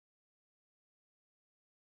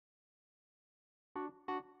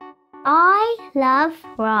I love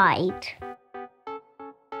Ryde.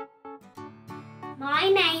 My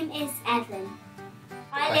name is Evan.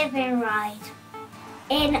 I live in Ryde,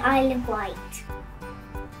 in Isle of Wight.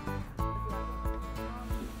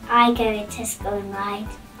 I go to school in Ryde.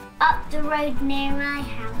 Up the road near my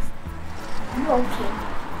house.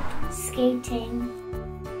 Walking, skating.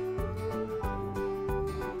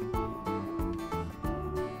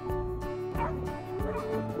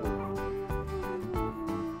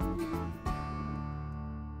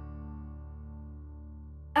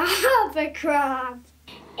 A hovercraft.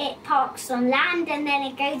 It parks on land and then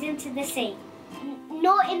it goes into the sea.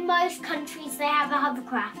 Not in most countries they have a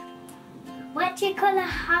hovercraft. What do you call a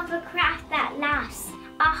hovercraft that lasts?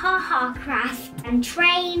 A ha-ha craft. And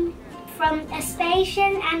train from a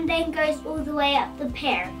station and then goes all the way up the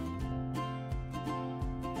pier.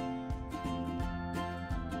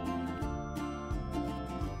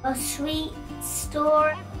 A sweet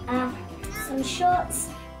store, some shorts,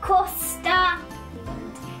 Costa,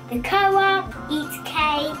 the co-op, eat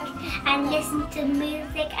cake and listen to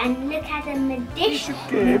music and look at a magician.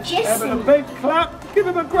 Having a big clap. Give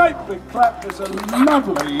him a great big clap. There's a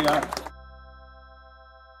lovely...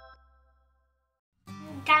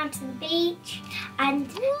 Down to the beach and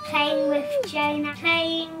playing with Jonah,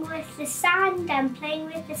 playing with the sand and playing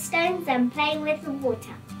with the stones and playing with the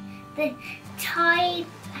water. The tide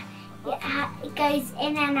it goes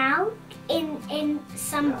in and out in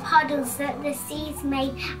some puddles that the sea's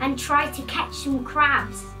made and try to catch some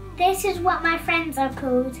crabs. This is what my friends are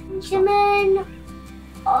called. Benjamin,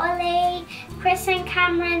 Ollie, Chris and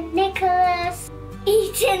Cameron, Nicholas,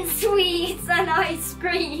 eating sweets and ice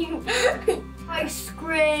cream. Ice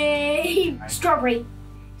cream. Strawberries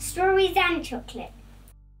and chocolate.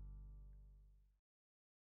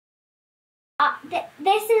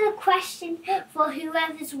 This is a question for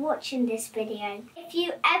whoever's watching this video. If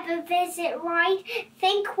you ever visit Ryde,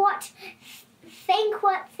 think what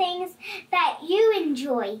things that you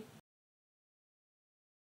enjoy.